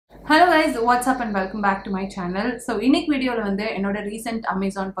guys, what's up and welcome back to my channel. So இன்னைக்கு வீடியோல வந்து என்னோட recent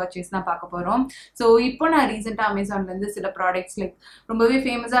Amazon purchase தான் பார்க்க போறோம். So இப்போ நான் recent Amazonல இருந்து சில products like ரொம்பவே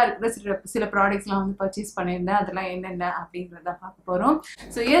ஃபேமஸா இருக்கிற சில productsலாம் வந்து purchase பண்ணிருந்தேன். அதெல்லாம் என்னென்ன அப்படிங்கறத பார்க்க போறோம்.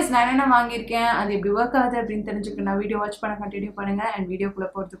 So yes, நான் என்ன வாங்கியிருக்கேன், அது எப்படி work ஆகுது அப்படினு தெரிஞ்சுக்க நான் வீடியோ வாட்ச் பண்ண கண்டினியூ பண்ணுங்க and வீடியோக்குள்ள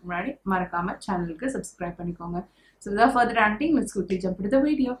போறதுக்கு முன்னாடி மறக்காம சேனலுக்கு subscribe பண்ணிக்கோங்க. So without further ado, let's quickly jump into the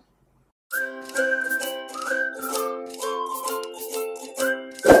video.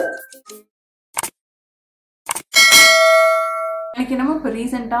 எனக்கு என்னமோ இப்போ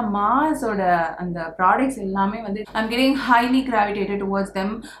ரீசெண்டாக மார்ஸோட அந்த ப்ராடக்ட்ஸ் எல்லாமே வந்து I'm getting highly gravitated towards them.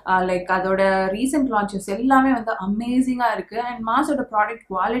 Like அதோட ரீசெண்ட் லான்ச்சஸ் எல்லாமே வந்து அமேசிங்காக இருக்குது அண்ட் மார்ஸோட ப்ராடக்ட்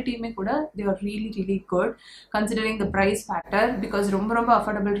குவாலிட்டியுமே கூட they are really good considering the price factor because ரொம்ப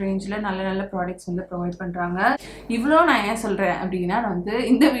அஃபோர்டபுள் ரேஞ்சில் நல்ல ப்ராடக்ட்ஸ் வந்து ப்ரொவைட் பண்ணுறாங்க. இவ்வளோ நான் ஏன் சொல்கிறேன் அப்படின்னா வந்து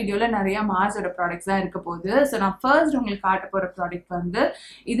இந்த வீடியோவில் நிறையா மார்ஸோட ப்ராடக்ட்ஸ் தான் இருக்க போகுது. ஸோ நான் ஃபர்ஸ்ட் உங்களுக்கு காட்ட போகிற ப்ராடக்ட் வந்து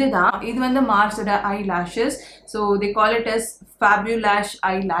இதுதான். இது வந்து மார்ஸோட eyelashes. So they call it as Fabulash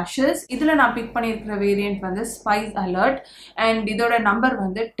Eyelashes. இதுல நான் பிக் பண்ணியிருக்கிற வேரியன்ட் வந்து Spice Alert and இதோட நம்பர்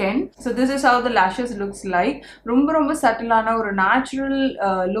வந்து 10. So this is how the lashes looks like. ரொம்ப சட்டிலான ஒரு நேச்சுரல்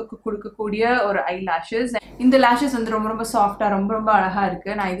லுக் கொடுக்கக்கூடிய ஒரு ஐலாஷஸ். இந்த lashes வந்து ரொம்ப சாஃப்டா ரொம்ப அழகா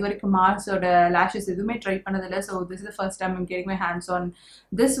இருக்கு. நான் இது வரைக்கும் மார்ஸோட lashes எதுவுமே ட்ரை பண்ணதில்லை. So this is the first time I'm getting my hands on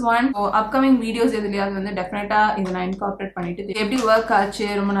this one. So upcoming videos எதுலையாவது வந்து டெஃபினட்டா இதை நான் இன்கார்பரேட் பண்ணிட்டு எப்படி ஒர்க் ஆச்சு,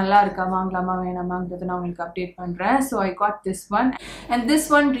 ரொம்ப நல்லா இருக்கா, வாங்கலாமா வேணாமாங்கிறது நான் உங்களுக்கு அப்டேட் பண்றேன். So I got this one and this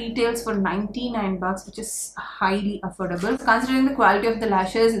one retails for $99 which is highly affordable considering the quality of the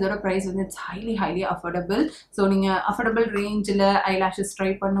lashes. இதோட price வந்து it's highly affordable. So நீங்க affordable rangeல eyelashes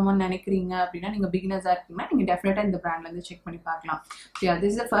try பண்ணணும்னு நினைக்கிறீங்க அப்படின்னா, நீங்க beginners-ஆ இருக்கீங்கன்னா நீங்க டெஃபினட்டா இந்த பிராண்ட்ல இருந்து செக் பண்ணி பார்க்கலாம். So yeah,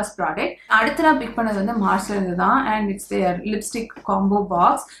 this is the first product. அடுத்து நான் பிக் பண்ணது வந்து மார்ஸ்ல இருந்து தான் and it's their lipstick combo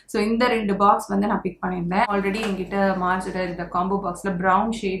box. So இந்த ரெண்டு பாக்ஸ் வந்து நான் பிக் பண்ணியிருந்தேன். ஆல்ரெடி என்கிட்ட மார்ஸோட இந்த காம்போ பாக்ஸ்ல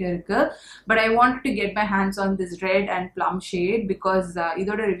ப்ரௌன் ஷேட் இருக்கு. But I wanted to get my hands on this red and plum shade because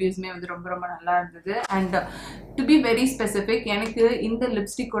இதோட ரிவ்யூஸ்மே வந்து ரொம்ப நல்லா இருந்தது. And to be very specific, எனக்கு இந்த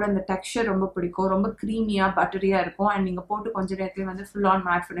லிப்ஸ்டிக்கோட இந்த டெக்ஸ்சர் ரொம்ப பிடிக்கும். ரொம்ப க்ரீமியா பட்டரியா இருக்கும் அண்ட் நீங்க போட்டு கொஞ்ச நேரத்துல வந்து full on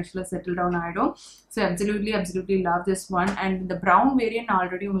mat ஃபினிஷ்ல settle down ஆயிடும். So absolutely love this one. And இந்த ப்ரௌன் வேரியன்ட் நான்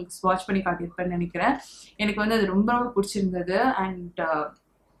ஆல்ரெடி உங்களுக்கு ஸ்வாட்ச் பண்ணி காட்டியிருப்பேன்னு நினைக்கிறேன். எனக்கு வந்து அது ரொம்ப பிடிச்சிருந்தது அண்ட்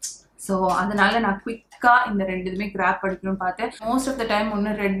ஸோ அதனால நான் குவிக்காக இந்த ரெண்டுமே கிராப் பண்ணிக்கணும்னு பார்த்தேன். மோஸ்ட் ஆஃப் த டைம்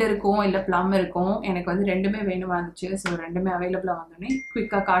ஒன்று ரெட் இருக்கும் இல்லை ப்ளம் இருக்கும். எனக்கு வந்து ரெண்டுமே வேணும் வந்துச்சு. ஸோ ரெண்டுமே அவைலபிளாக வாங்கினேன்.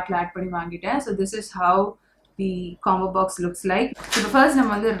 குவிக்காக கார்ட்டில் ஆட் பண்ணி வாங்கிட்டேன். So this is how the combo box looks like. இப்போ ஃபர்ஸ்ட்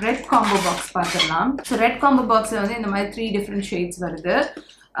நம்ம வந்து ரெட் காம்போ பாக்ஸ் பார்த்துடலாம். ஸோ ரெட் காம்போ பாக்ஸில் வந்து இந்த மாதிரி 3 டிஃப்ரெண்ட் ஷேட்ஸ் வருது.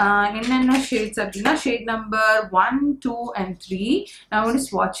 என்னென்ன ஷேட்ஸ் அப்படின்னா ஷேட் நம்பர் 1, 2 and 3. நான் வந்து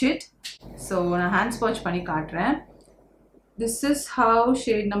ஸ்வாட்ச் இட். ஸோ நான் ஹேண்ட் ஸ்வாட்ச் பண்ணி காட்டுறேன். This is how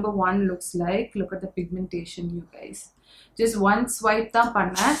shade number 1 looks like. Look at the pigmentation, you guys. Just one swipe தான்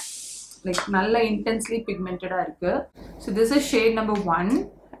பண்ணேன். Like நல்ல intensely pigmented இருக்கு. So this is shade number 1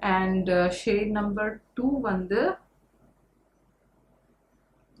 and shade number 2 வந்து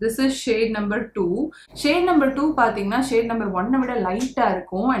this is shade number 2. Shade number 2 பாத்தீங்கன்னா shade number 1 விட லைட்டா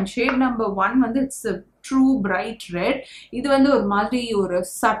இருக்கும் and shade number 1 வந்து it's a true bright red. இது வந்து ஒரு மாதிரி ஒரு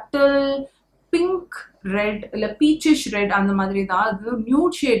subtle பிங்க் ரெட் இல்லை பீச்சிஷ் ரெட் அந்த மாதிரி தான். அது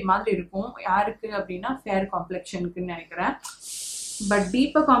நியூட் ஷேட் மாதிரி இருக்கும். யாருக்கு அப்படின்னா ஃபேர் காம்ப்ளெக்ஷனுக்குன்னு நினைக்கிறேன். பட்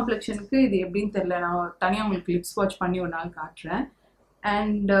டீப்பர் காம்ப்ளெக்ஷனுக்கு இது எப்படின்னு தெரியல. நான் தனியாக உங்களுக்கு லிப்ஸ் வாட்ச் பண்ணி ஒரு நாள் காட்டுறேன்.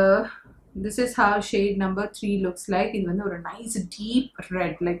 And this is how shade number 3 looks like. இது வந்து ஒரு nice deep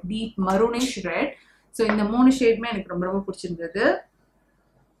red, like deep maroonish red. So இந்த 3 ஷேட்மே எனக்கு ரொம்ப பிடிச்சிருந்தது.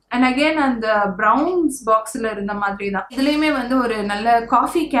 அண்ட் அகெயின் அந்த ப்ரௌன்ஸ் பாக்ஸில் இருந்த மாதிரி தான் இதுலேயுமே வந்து ஒரு நல்ல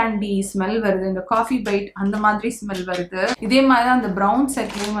காஃபி கேண்டி ஸ்மெல் வருது. இந்த காஃபி பைட் அந்த மாதிரி ஸ்மெல் வருது. இதே மாதிரி தான் அந்த ப்ரௌன்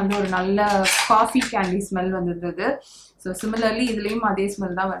செட்லேயும் வந்து ஒரு நல்ல காஃபி கேண்டி ஸ்மெல் வந்துருந்தது. ஸோ சிமிலர்லி இதுலேயும் அதே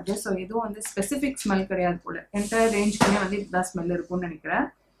ஸ்மெல் தான் வருது. ஸோ எதுவும் வந்து ஸ்பெசிஃபிக் ஸ்மெல் கிடையாது போல. என்டையர் ரேஞ்சுக்குமே வந்து இதுதான் ஸ்மெல் இருக்கும்னு நினைக்கிறேன்.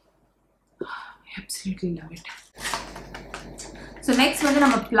 Absolutely love it. So next வந்து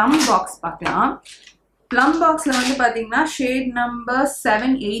நம்ம ப்ளம் பாக்ஸ் பார்க்கலாம். ப்ளம் பாக்ஸில் வந்து பார்த்தீங்கன்னா ஷேட் நம்பர்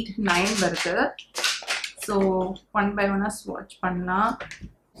 7, 8, 9 வருது. ஸோ ஒன் பை ஒன்னாக ஸ்வாட்ச் பண்ணலாம்.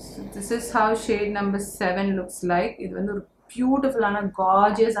 This is how shade number 7 looks like. இது வந்து ஒரு பியூட்டிஃபுல்லான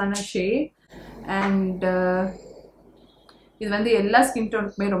கார்ஜியஸான ஷேட் அண்ட் இது வந்து எல்லா ஸ்கின்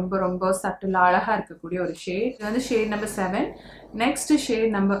டோனுக்குமே ரொம்ப சட்டிலாக அழகாக இருக்கக்கூடிய ஒரு ஷேட். இது வந்து shade number 7. Next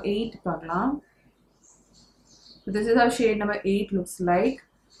shade number 8 பார்க்கலாம். This is how shade number 8 looks like.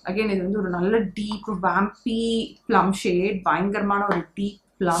 Again இது வந்து ஒரு நல்ல டீப் வாம்பி ப்ளம் ஷேட், பயங்கரமான ஒரு deep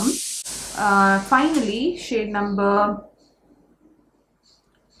plum. Finally shade number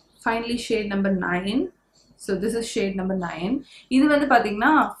 9. So this is shade number 9. இது வந்து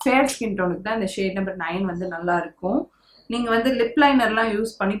பார்த்தீங்கன்னா ஃபேர் ஸ்கின் டோனுக்கு தான் இந்த ஷேட் நம்பர் 9 வந்து நல்லா இருக்கும். நீங்க வந்து லிப் லைனர்லாம்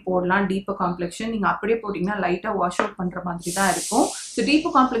யூஸ் பண்ணி போடலாம் டீப்பர் காம்ப்ளெக்ஷன். நீங்க அப்படியே போட்டீங்கன்னா லைட்டா வாஷ் அவுட் பண்ற மாதிரி தான் இருக்கும். ஸோ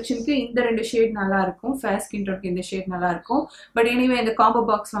டீப்பர் காம்ப்ளெக்ஷனுக்கு இந்த 2 ஷேட் நல்லா இருக்கும், ஃபேர் ஸ்கின் டோனுக்கு இந்த ஷேட் நல்லா இருக்கும். பட் எனிவே இந்த காம்போ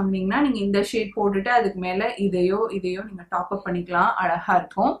பாக்ஸ் வாங்கினீங்கன்னா நீங்க இந்த ஷேட் போட்டுட்டு அதுக்கு மேல இதையோ நீங்க டாப் அப் பண்ணிக்கலாம், அழகா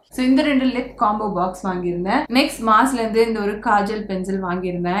இருக்கும். ஸோ இந்த 2 லிப் காம்போ பாக்ஸ் வாங்கியிருந்தேன். நெக்ஸ்ட் மாஸ்ல இருந்து இந்த ஒரு காஜல் பென்சில்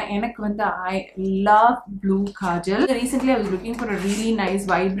வாங்கியிருந்தேன். எனக்கு வந்து I love blue Kajal. Recently I was looking for a really nice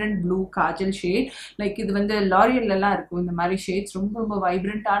vibrant blue Kajal shade. Like இது வந்து லாரியல்ல எல்லாம் இருக்கும் இந்த மாதிரி ஷேட்ஸ், ரொம்ப ரொம்ப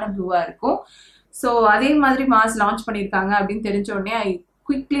வைப்ரண்டான ப்ளூவா இருக்கும். ஸோ அதே மாதிரி மாஸ் லான்ச் பண்ணியிருக்காங்க அப்படின்னு தெரிஞ்ச உடனே ஐ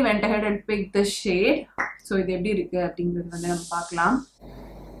quickly went ahead and picked this shade. So இது எப்படி இருக்கு அப்படிங்கிறது வந்து நம்ம பார்க்கலாம்.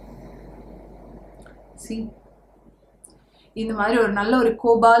 See, இந்த மாதிரி ஒரு நல்ல ஒரு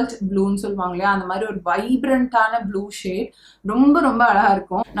கோபால்ட் ப்ளூன்னு சொல்லுவாங்க இல்லையா, அந்த மாதிரி ஒரு வைப்ரண்டான ப்ளூ ஷேட், ரொம்ப ரொம்ப அழகா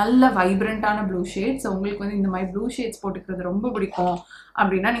இருக்கும். நல்ல வைப்ரண்டான ப்ளூ ஷேட். ஸோ உங்களுக்கு வந்து இந்த மாதிரி ப்ளூ ஷேட்ஸ் போட்டுக்கிறது ரொம்ப பிடிக்கும்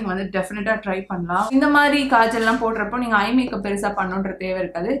அப்படின்னா நீங்க வந்து டெஃபினட்டா ட்ரை பண்ணலாம். இந்த மாதிரி காஜல்லாம் போடுறப்போ நீங்க ஐ மேக்கப் பெருசா பண்ணணுன்ற தேவை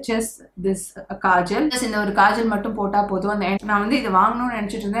இருக்காது. ஜஸ்ட் திஸ் காஜல், இந்த ஒரு காஜல் மட்டும் போட்டா போதும். அந்த நான் வந்து இதை வாங்கணும்னு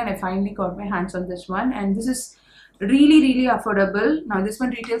நினைச்சிட்டு இருந்தேன். and I finally got my hands on this one and this is really affordable. Now this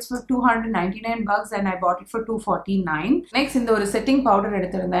one retails for $299 and I bought it for $249. Next இந்த ஒரு செட்டிங் பவுடர்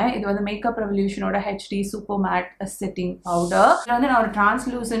எடுத்திருந்தேன். இது வந்து makeup ரெவல்யூஷனோட HD super mat setting powder. இது வந்து நான் ஒரு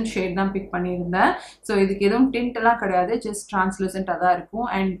translucent shade தான் பிக் பண்ணியிருந்தேன். ஸோ இதுக்கு எதுவும் டிண்ட் எல்லாம் கிடையாது, ஜஸ்ட் டிரான்ஸ்லூசன்டாக தான் இருக்கும்.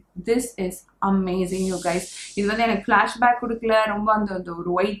 And this is amazing you guys. இது வந்து எனக்கு ஃப்ளாஷ்பேக் கொடுக்கல, ரொம்ப அந்த ஒரு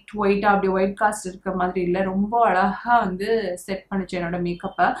ஒயிட்டா அப்படியே ஒயிட் காஸ்ட் இருக்கிற மாதிரி இல்லை, ரொம்ப அழகா வந்து செட் பண்ணிச்சு என்னோட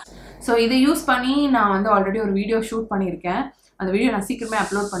மேக்கப்பை. ஸோ இதை யூஸ் பண்ணி நான் வந்து ஆல்ரெடி ஒரு வீடியோ ஷூட் பண்ணியிருக்கேன். அந்த வீடியோ நான் சீக்கிரமே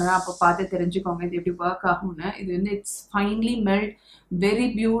அப்லோட் பண்ணுவேன், அப்போ பார்த்து தெரிஞ்சுக்கோங்க இது எப்படி ஒர்க் ஆகும்னு. இது வந்து it's finally melt very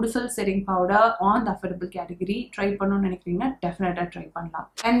beautiful setting powder on the affordable category. Try பண்ணணும்னு நினைக்கிறீங்கன்னா டெஃபினட்டாக ட்ரை பண்ணலாம்.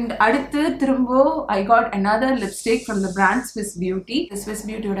 அண்ட் அடுத்து திரும்ப I got another lipstick from the brand Swiss Beauty. Swiss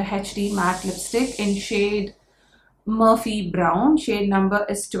Beautyயோட HD matte lipstick in shade Murphy Brown. Shade number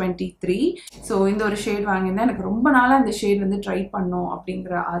is 23. So இந்த ஒரு shade வாங்கியிருந்தேன். எனக்கு ரொம்ப நாளாக இந்த ஷேட் வந்து ட்ரை பண்ணோம்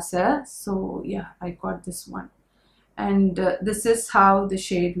அப்படிங்கிற ஆசை. So yeah, I got this one. And this is how the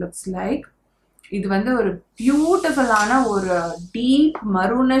shade looks like. இது வந்து ஒரு பியூட்டிஃபுல்லான ஒரு deep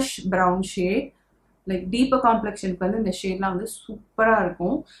maroonish brown shade. Like deeper காம்ப்ளெக்ஷனுக்கு வந்து இந்த ஷேட்லாம் வந்து சூப்பராக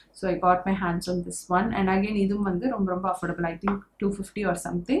இருக்கும். So I got my hands on this one. And again இதுவும் வந்து ரொம்ப ரொம்ப affordable. I think $250 or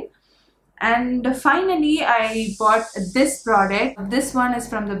something. And finally I bought this product. This one is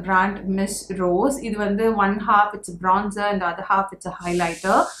from the brand Miss Rose. இது வந்து one half it's a bronzer and the other half it's a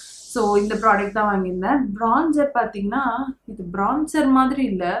highlighter. So இந்த product தான் வாங்கியிருந்தேன். Bronzer பார்த்தீங்கன்னா இது bronzer மாதிரி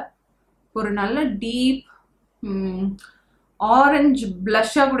இல்லை, ஒரு நல்ல டீப் ஆரஞ்சு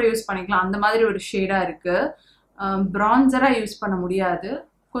பிளஷ்ஷாக கூட யூஸ் பண்ணிக்கலாம், அந்த மாதிரி ஒரு ஷேடாக இருக்குது. ப்ரான்சராக யூஸ் பண்ண முடியாது,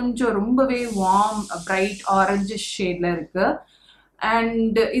 கொஞ்சம் ரொம்பவே வார்ம் பிரைட் ஆரஞ்சு ஷேடில் இருக்குது.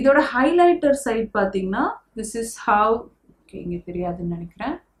 அண்ட் இதோட ஹைலைட்டர் சைட் பார்த்தீங்கன்னா திஸ் இஸ் ஹவ், ஓகே இங்கே தெரியாதுன்னு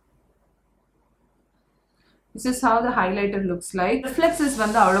நினைக்கிறேன். This is how the highlighter looks like. Reflexes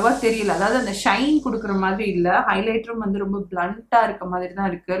வந்து அவ்வளவா தெரியல, அதாவது அந்த ஷைன் கொடுக்குற மாதிரி இல்லை. ஹைலைட்டரும் வந்து ரொம்ப பிளண்டா இருக்க மாதிரி தான்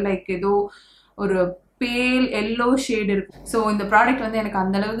இருக்கு, லைக் ஏதோ ஒரு பேல் எல்லோ ஷேட் இருக்கு. ஸோ இந்த ப்ராடக்ட் வந்து எனக்கு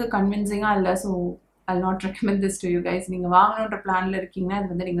அந்த அளவுக்கு கன்வின்சிங்கா இல்லை. So I'll not recommend this to you guys. நீங்க வாங்கணும்ன்ற பிளான்ல இருக்கீங்கன்னா இது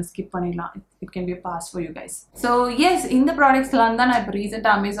வந்து நீங்க ஸ்கிப் பண்ணிடலாம். It can be a pass for you guys. So yes, இந்த ப்ராடக்ட்ஸ்லாம் தான் நான் இப்போ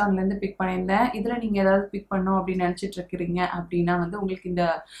ரீசெண்டாக அமேசான்ல இருந்து பிக் பண்ணியிருந்தேன். இதுல நீங்க ஏதாவது பிக் பண்ணணும் அப்படின்னு நினைச்சிட்டு இருக்கிறீங்க அப்படின்னா வந்து உங்களுக்கு இந்த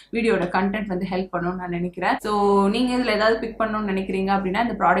வீடியோட கண்டென்ட் வந்து ஹெல்ப் பண்ணணும்னு நான் நினைக்கிறேன். ஸோ நீங்க இதுல ஏதாவது பிக் பண்ணணும்னு நினைக்கிறீங்க அப்படின்னா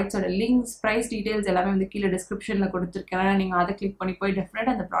இந்த ப்ராடக்ட்ஸோட லிங்க்ஸ், பிரைஸ் டீடைல்ஸ் எல்லாமே வந்து கீழே டிஸ்கிரிப்ஷன்ல கொடுத்துருக்கேன். நீங்க அதை கிளிக் பண்ணி போய்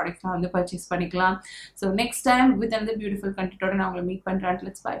டெஃபினட்டா அந்த ப்ராடக்ட்ஸ்லாம் வந்து பர்ச்சேஸ் பண்ணிக்கலாம். So next time with another beautiful கண்டென்ட்டோட நான் உங்களை மீட் பண்றேன்.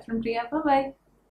 Let's bye from Priya. Bye bye.